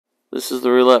This is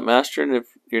the Roulette Master, and if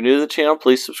you're new to the channel,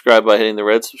 please subscribe by hitting the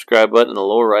red subscribe button in the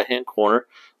lower right hand corner.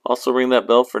 Also ring that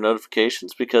bell for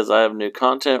notifications because I have new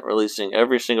content releasing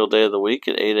every single day of the week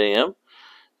at 8 a.m.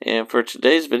 And for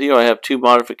today's video, I have two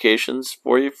modifications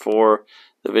for you for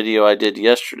the video I did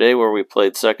yesterday where we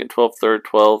played second 12, third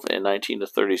 12, and 19 to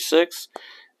 36.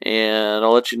 And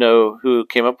I'll let you know who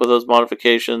came up with those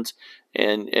modifications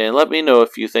and let me know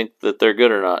if you think that they're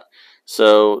good or not.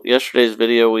 So yesterday's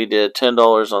video we did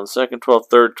 $10 on second 12,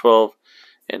 third 12,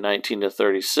 and 19 to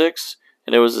 36,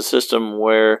 and it was a system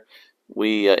where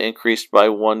we increased by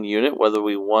 1 unit whether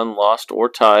we won, lost, or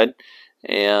tied,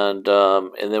 and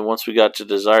then once we got to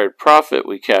desired profit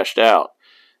we cashed out.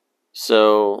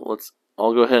 So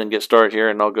I'll go ahead and get started here,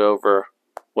 and I'll go over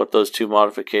what those two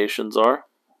modifications are.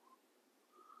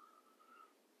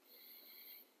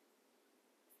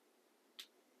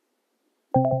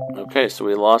 Okay, so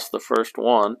we lost the first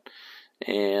one,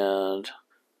 and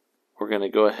we're going to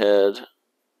go ahead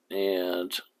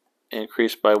and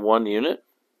increase by 1 unit,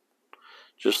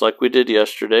 just like we did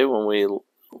yesterday. When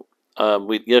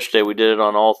yesterday we did it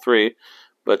on all three,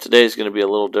 but today is going to be a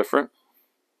little different.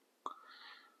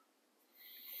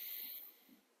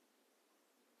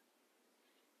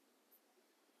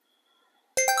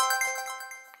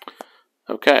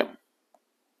 Okay,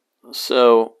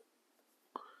 so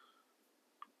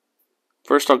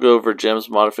first I'll go over Jim's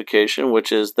modification,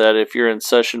 which is that if you're in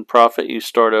session profit, you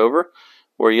start over,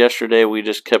 where yesterday we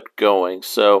just kept going.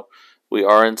 So we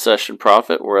are in session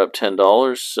profit, we're up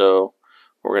 $10, so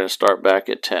we're going to start back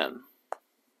at 10.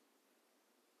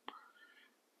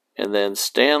 And then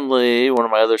Stanley, one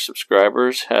of my other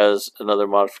subscribers, has another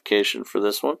modification for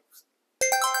this one.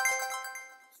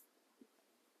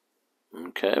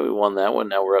 Okay, we won that one,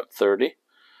 now we're up 30.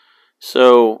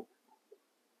 So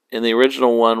in the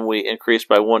original one we increased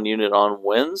by 1 unit on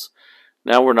wins.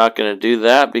 Now we're not going to do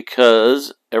that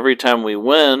because every time we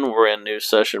win we're in new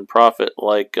session profit,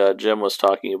 like Jim was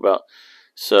talking about.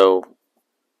 So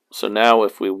now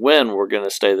if we win we're going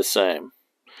to stay the same.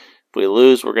 If we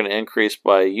lose we're going to increase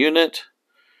by a unit,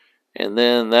 and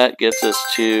then that gets us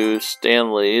to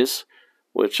Stanley's,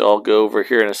 which I'll go over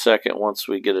here in a second once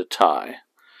we get a tie.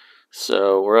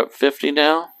 So we're up 50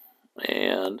 now,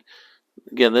 and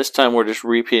again this time we're just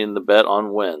repeating the bet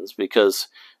on wins because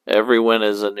every win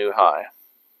is a new high.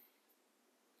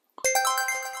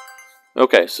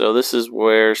 Okay, so this is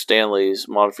where Stanley's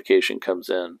modification comes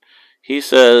in. He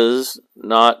says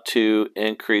not to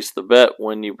increase the bet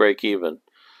when you break even.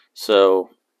 So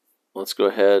let's go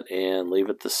ahead and leave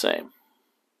it the same.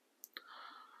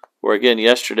 Where again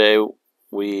yesterday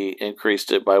we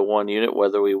increased it by 1 unit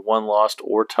whether we won, lost,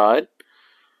 or tied.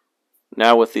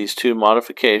 Now with these two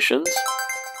modifications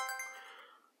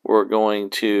we're going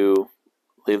to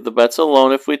leave the bets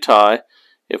alone if we tie.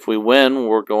 If we win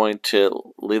we're going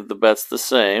to leave the bets the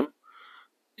same,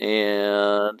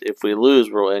 and if we lose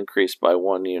we'll increase by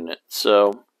 1 unit.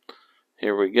 So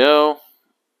here we go.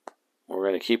 We're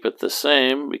going to keep it the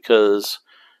same because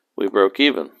we broke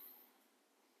even.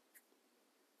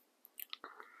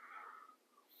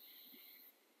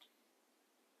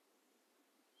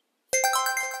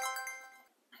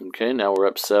 Okay, now we're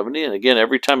up 70, and again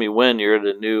every time you win you're at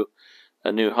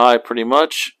a new high pretty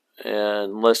much,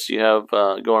 unless you have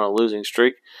go on a losing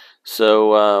streak.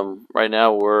 So right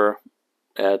now we're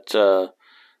up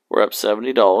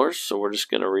 $70, so we're just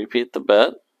going to repeat the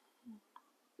bet.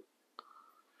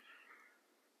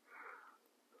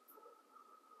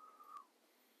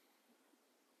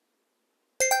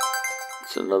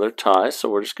 It's another tie, so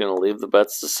we're just going to leave the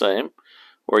bets the same.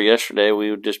 Where yesterday we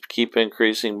would just keep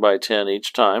increasing by 10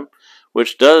 each time,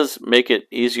 which does make it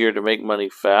easier to make money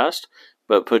fast,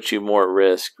 but puts you more at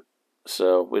risk.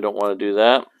 So we don't want to do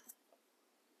that.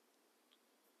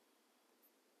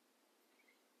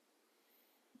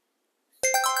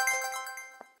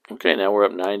 Okay, now we're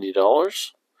up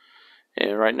 $90.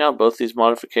 And right now both these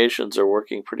modifications are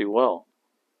working pretty well.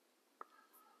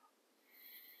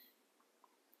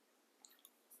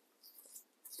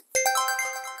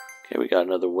 Okay, we got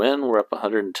another win. We're up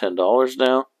 $110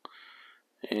 now.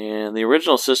 And the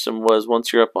original system was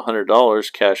once you're up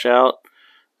 $100, cash out.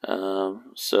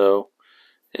 So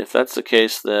if that's the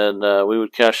case, then we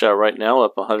would cash out right now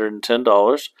up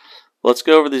 $110. Let's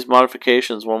go over these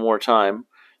modifications one more time.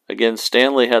 Again,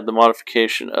 Stanley had the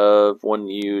modification of when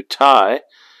you tie,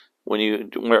 when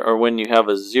you have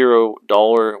a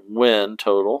 $0 win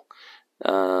total,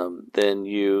 then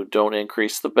you don't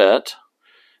increase the bet.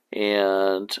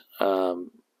 And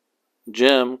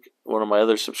Jim, one of my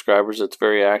other subscribers that's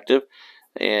very active,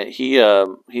 and he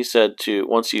said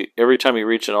to every time you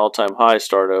reach an all-time high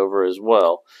start over as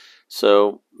well.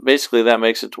 So basically that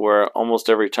makes it to where almost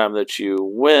every time that you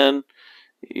win,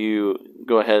 you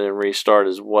go ahead and restart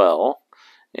as well.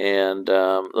 And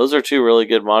those are two really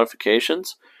good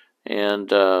modifications. And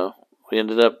we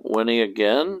ended up winning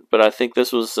again, but I think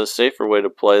this was a safer way to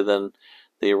play than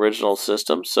the original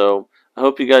system. So I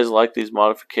hope you guys like these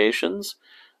modifications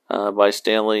by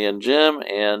Stanley and Jim,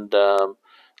 and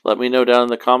let me know down in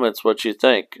the comments what you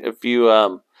think. If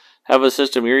you have a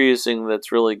system you're using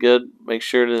that's really good, make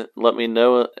sure to let me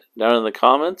know down in the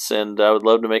comments, and I would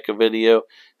love to make a video,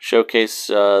 showcase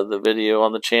the video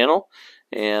on the channel.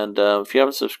 And if you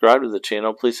haven't subscribed to the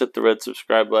channel, please hit the red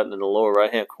subscribe button in the lower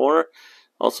right hand corner.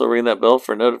 Also ring that bell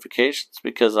for notifications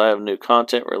because I have new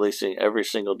content releasing every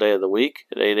single day of the week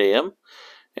at 8 a.m.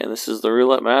 And this is the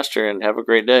Roulette Master, and have a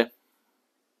great day.